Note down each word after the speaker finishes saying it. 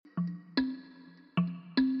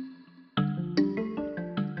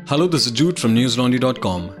Hello, this is Jude from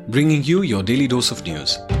newslaundry.com, bringing you your daily dose of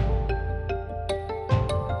news.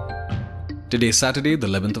 Today is Saturday, the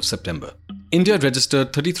 11th of September. India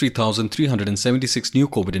registered 33,376 new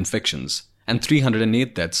COVID infections and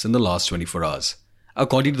 308 deaths in the last 24 hours,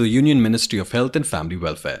 according to the Union Ministry of Health and Family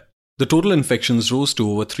Welfare. The total infections rose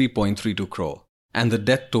to over 3.32 crore, and the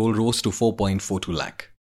death toll rose to 4.42 lakh.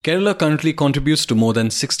 Kerala currently contributes to more than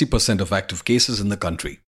 60% of active cases in the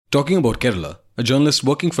country. Talking about Kerala, a journalist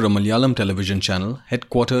working for a Malayalam television channel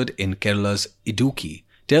headquartered in Kerala's Idukki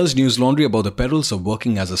tells News Laundry about the perils of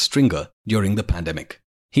working as a stringer during the pandemic.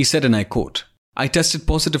 He said, and I quote, "I tested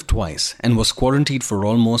positive twice and was quarantined for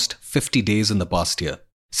almost 50 days in the past year.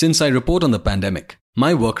 Since I report on the pandemic,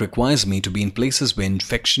 my work requires me to be in places where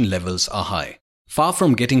infection levels are high. Far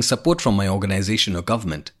from getting support from my organization or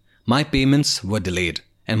government, my payments were delayed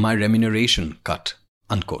and my remuneration cut."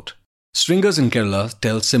 Unquote. Stringers in Kerala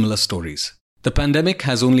tell similar stories. The pandemic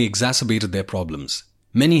has only exacerbated their problems.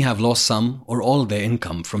 Many have lost some or all their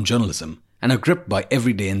income from journalism and are gripped by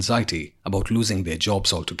everyday anxiety about losing their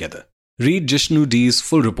jobs altogether. Read Jishnu D's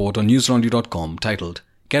full report on newslaundry.com titled,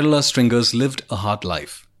 "Kerala Stringers Lived a Hard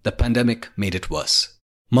Life. The Pandemic Made It Worse."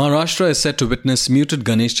 Maharashtra is set to witness muted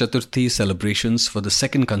Ganesh Chaturthi celebrations for the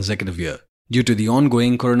second consecutive year due to the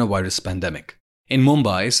ongoing coronavirus pandemic. In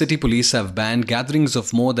Mumbai, city police have banned gatherings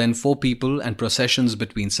of more than 4 people and processions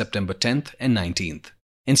between September 10th and 19th.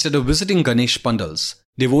 Instead of visiting Ganesh pandals,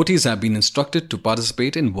 devotees have been instructed to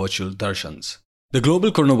participate in virtual darshans. The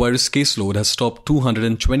global coronavirus caseload has topped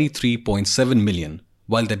 223.7 million,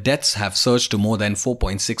 while the deaths have surged to more than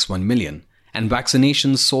 4.61 million, and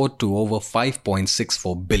vaccinations soared to over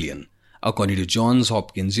 5.64 billion, according to Johns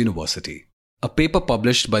Hopkins University. A paper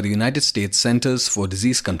published by the United States Centers for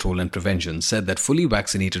Disease Control and Prevention said that fully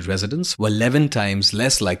vaccinated residents were 11 times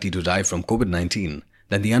less likely to die from COVID-19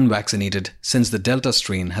 than the unvaccinated since the Delta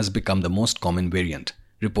strain has become the most common variant,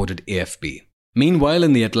 reported AFP. Meanwhile,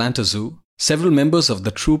 in the Atlanta Zoo, several members of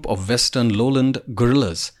the troop of Western lowland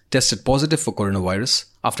gorillas tested positive for coronavirus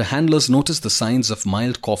after handlers noticed the signs of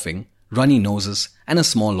mild coughing, runny noses, and a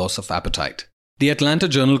small loss of appetite. The Atlanta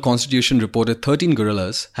Journal-Constitution reported 13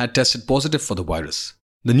 gorillas had tested positive for the virus.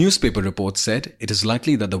 The newspaper report said it is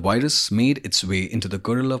likely that the virus made its way into the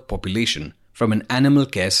gorilla population from an animal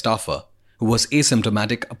care staffer who was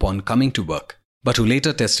asymptomatic upon coming to work, but who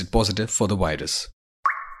later tested positive for the virus.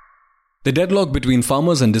 The deadlock between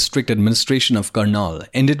farmers and district administration of Karnal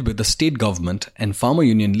ended with the state government and farmer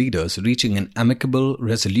union leaders reaching an amicable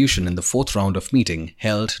resolution in the 4th round of meeting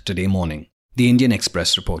held today morning, the Indian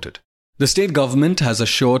Express reported. The state government has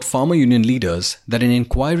assured farmer union leaders that an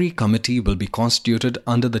inquiry committee will be constituted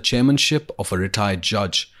under the chairmanship of a retired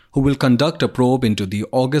judge who will conduct a probe into the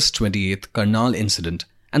August 28th Karnal incident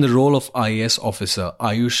and the role of IAS officer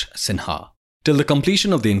Ayush Sinha. Till the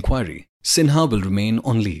completion of the inquiry, Sinha will remain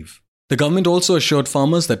on leave. The government also assured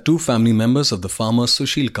farmers that 2 family members of the farmer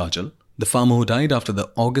Sushil Kajal, the farmer who died after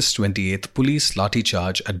the August 28th police lathi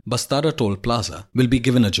charge at Bastara Toll Plaza, will be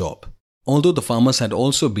given a job. Although the farmers had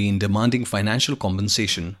also been demanding financial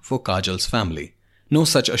compensation for Kajal's family, no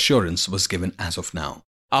such assurance was given as of now.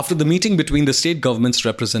 After the meeting between the state government's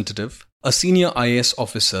representative, a senior IAS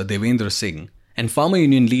officer Devendra Singh, and farmer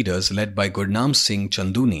union leaders led by Gurnam Singh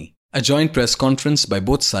Chanduni, a joint press conference by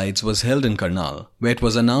both sides was held in Karnal, where it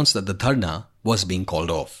was announced that the dharna was being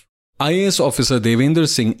called off. IAS officer Devendra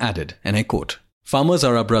Singh added, and I quote, "Farmers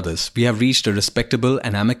are our brothers. We have reached a respectable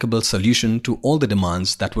and amicable solution to all the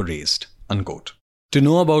demands that were raised." Unquote. To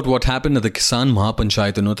know about what happened at the Kisan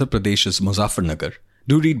Mahapanchayat in Uttar Pradesh's Muzaffarnagar,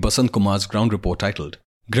 do read Basant Kumar's ground report titled,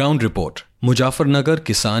 "Ground Report, Muzaffarnagar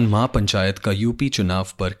Kisan Mahapanchayat ka UP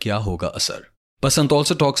Chunav par kya hoga asar." Basant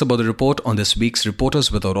also talks about the report on this week's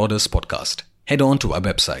Reporters Without Orders podcast. Head on to our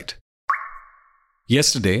website.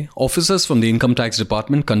 Yesterday, officers from the Income Tax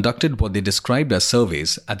Department conducted what they described as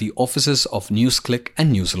surveys at the offices of NewsClick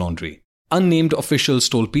and News Laundry. Unnamed officials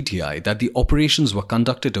told PTI that the operations were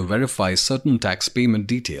conducted to verify certain tax payment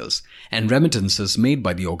details and remittances made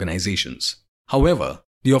by the organizations. However,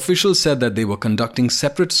 the officials said that they were conducting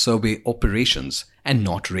separate survey operations and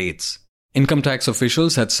not raids. Income tax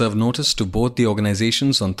officials had served notice to both the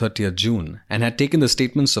organizations on 30th June and had taken the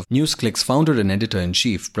statements of NewsClick's founder and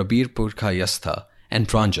editor-in-chief Prabir Purkhayastha and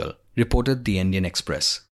Pranjal, reported the Indian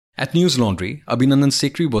Express. At News Laundry, Abhinandan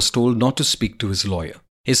Sekri was told not to speak to his lawyer.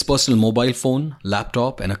 His personal mobile phone,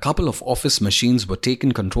 laptop, and a couple of office machines were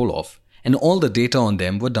taken control of, and all the data on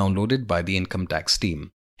them were downloaded by the income tax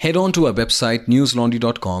team. Head on to our website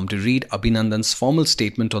newslaundry.com to read Abhinandan's formal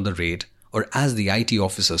statement on the raid, or as the IT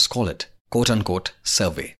officers call it, quote-unquote,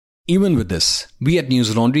 survey. Even with this, we at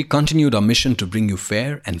News Laundry continued our mission to bring you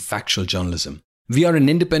fair and factual journalism. We are an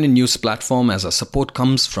independent news platform as our support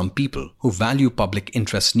comes from people who value public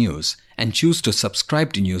interest news and choose to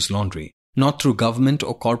subscribe to News Laundry, not through government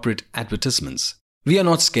or corporate advertisements. We are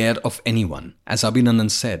not scared of anyone. As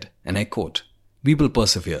Abhinandan said, and I quote, "We will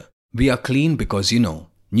persevere. We are clean because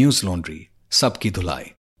News Laundry, sabki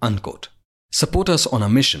dhulai," unquote. Support us on our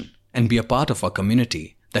mission and be a part of our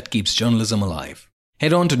community that keeps journalism alive.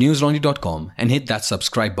 Head on to newslaundry.com and hit that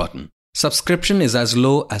subscribe button. Subscription is as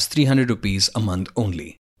low as 300 rupees a month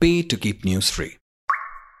only. Pay to keep news free.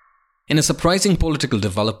 In a surprising political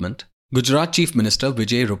development, Gujarat Chief Minister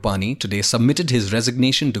Vijay Rupani today submitted his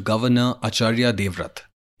resignation to Governor Acharya Devvrat.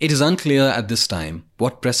 It is unclear at this time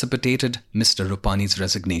what precipitated Mr. Rupani's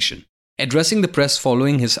resignation. Addressing the press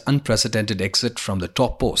following his unprecedented exit from the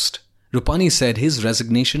top post, Rupani said his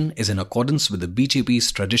resignation is in accordance with the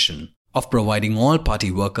BJP's tradition of providing all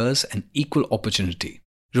party workers an equal opportunity.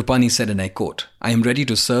 Rupani said, and I quote, "I am ready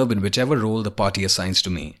to serve in whichever role the party assigns to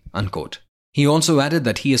me," unquote. He also added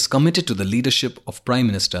that he is committed to the leadership of Prime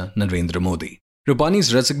Minister Narendra Modi.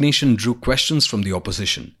 Rupani's resignation drew questions from the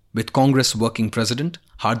opposition, with Congress Working President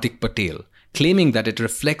Hardik Patel claiming that it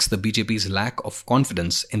reflects the BJP's lack of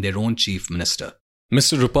confidence in their own Chief Minister.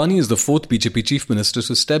 Mr. Rupani is the fourth BJP Chief Minister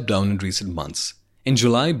to step down in recent months. In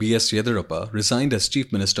July, B.S. Yediyurappa resigned as Chief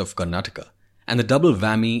Minister of Karnataka, and the double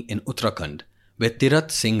whammy in Uttarakhand, where Tirath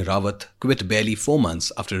Singh Rawat quit barely 4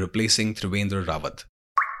 months after replacing Trivendra Rawat.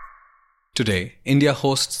 Today, India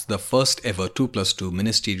hosts the first ever 2+2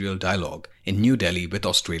 ministerial dialogue in New Delhi with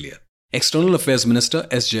Australia. External Affairs Minister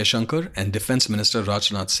S. Jaishankar and Defence Minister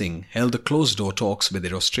Rajnath Singh held the closed-door talks with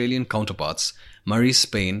their Australian counterparts Maurice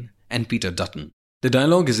Payne and Peter Dutton. The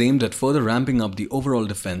dialogue is aimed at further ramping up the overall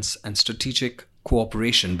defence and strategic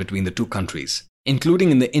cooperation between the two countries,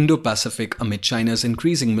 including in the Indo-Pacific amid China's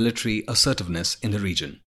increasing military assertiveness in the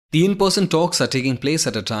region. The in-person talks are taking place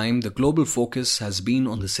at a time the global focus has been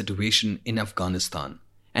on the situation in Afghanistan,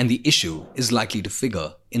 and the issue is likely to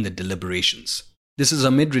figure in the deliberations. This is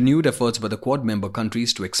amid renewed efforts by the Quad member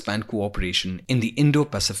countries to expand cooperation in the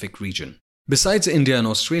Indo-Pacific region. Besides India and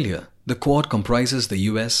Australia, the Quad comprises the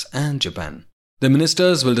US and Japan. The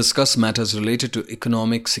ministers will discuss matters related to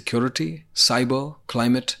economic security, cyber,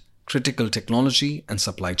 climate, critical technology and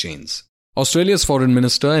supply chains. Australia's Foreign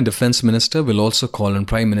Minister and Defence Minister will also call on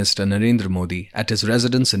Prime Minister Narendra Modi at his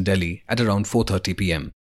residence in Delhi at around 4:30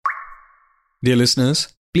 p.m. Dear listeners,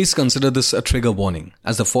 please consider this a trigger warning,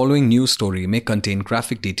 as the following news story may contain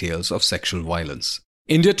graphic details of sexual violence.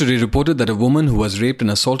 India Today reported that a woman who was raped and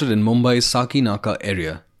assaulted in Mumbai's Saki Naka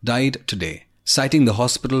area died today, citing the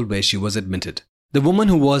hospital where she was admitted. The woman,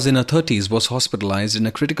 who was in her 30s, was hospitalized in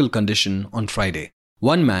a critical condition on Friday.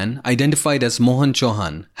 One man, identified as Mohan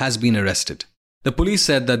Chauhan, has been arrested. The police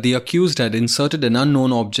said that the accused had inserted an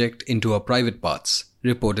unknown object into her private parts,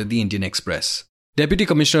 reported the Indian Express. Deputy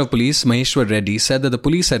Commissioner of Police Maheshwar Reddy said that the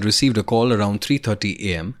police had received a call around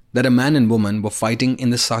 3:30 am that a man and woman were fighting in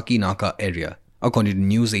the Saki Naka area, according to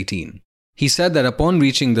News 18. He said that upon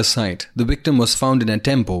reaching the site, the victim was found in a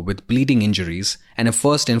tempo with bleeding injuries, and a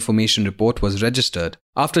first information report was registered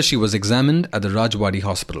after she was examined at the Rajwadi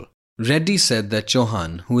Hospital. Reddy said that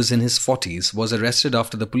Chauhan, who is in his 40s, was arrested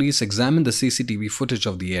after the police examined the CCTV footage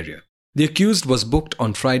of the area. The accused was booked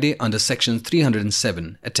on Friday under Section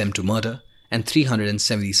 307, attempt to murder, and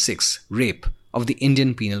 376, rape, of the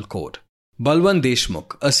Indian Penal Code. Balwant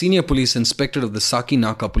Deshmukh, a senior police inspector of the Saki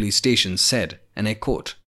Naka police station, said, and I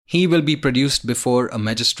quote, "He will be produced before a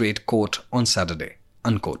magistrate court on Saturday,"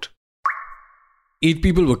 unquote. 8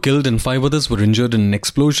 people were killed and 5 others were injured in an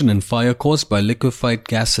explosion and fire caused by liquefied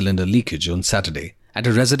gas cylinder leakage on Saturday at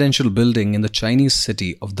a residential building in the Chinese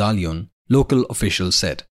city of Dalian, local officials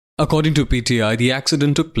said. According to PTI, the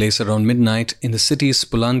accident took place around midnight in the city's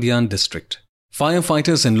Pulandian district.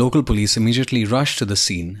 Firefighters and local police immediately rushed to the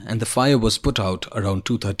scene and the fire was put out around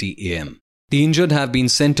 2:30 am. The injured have been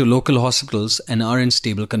sent to local hospitals and are in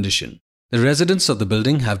stable condition. The residents of the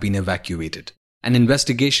building have been evacuated. An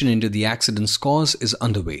investigation into the accident's cause is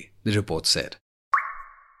underway, the report said.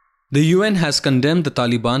 The UN has condemned the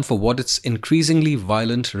Taliban for what its increasingly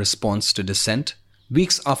violent response to dissent,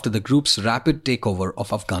 weeks after the group's rapid takeover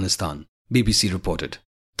of Afghanistan, BBC reported.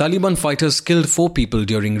 Taliban fighters killed 4 people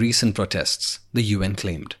during recent protests, the UN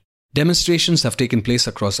claimed. Demonstrations have taken place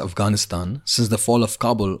across Afghanistan since the fall of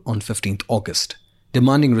Kabul on 15th August,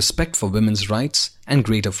 demanding respect for women's rights and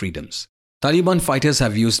greater freedoms. Taliban fighters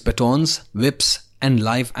have used batons, whips, and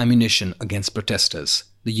live ammunition against protesters,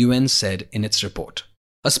 the UN said in its report.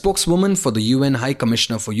 A spokeswoman for the UN High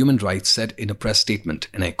Commissioner for Human Rights said in a press statement,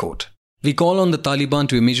 and I quote, "We call on the Taliban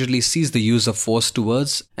to immediately cease the use of force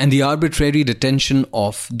towards and the arbitrary detention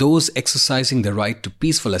of those exercising the right to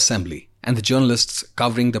peaceful assembly and the journalists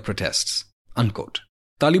covering the protests." Unquote.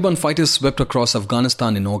 Taliban fighters swept across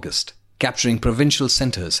Afghanistan in August, capturing provincial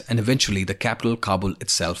centers and eventually the capital Kabul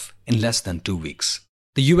itself in less than 2 weeks.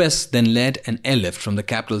 The US then led an airlift from the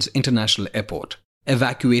capital's international airport,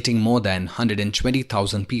 evacuating more than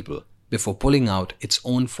 120,000 people before pulling out its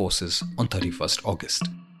own forces on 31st August.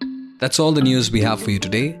 That's all the news we have for you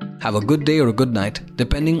today. Have a good day or a good night,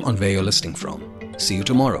 depending on where you're listening from. See you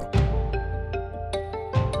tomorrow.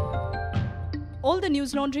 All the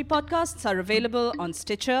News Laundry podcasts are available on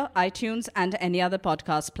Stitcher, iTunes, and any other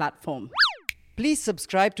podcast platform. Please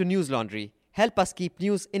subscribe to News Laundry. Help us keep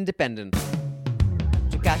news independent.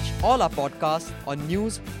 To catch all our podcasts on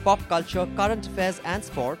news, pop culture, current affairs, and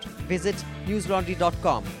sport, visit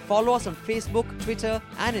newslaundry.com. Follow us on Facebook, Twitter,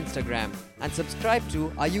 and Instagram, and subscribe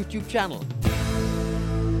to our YouTube channel.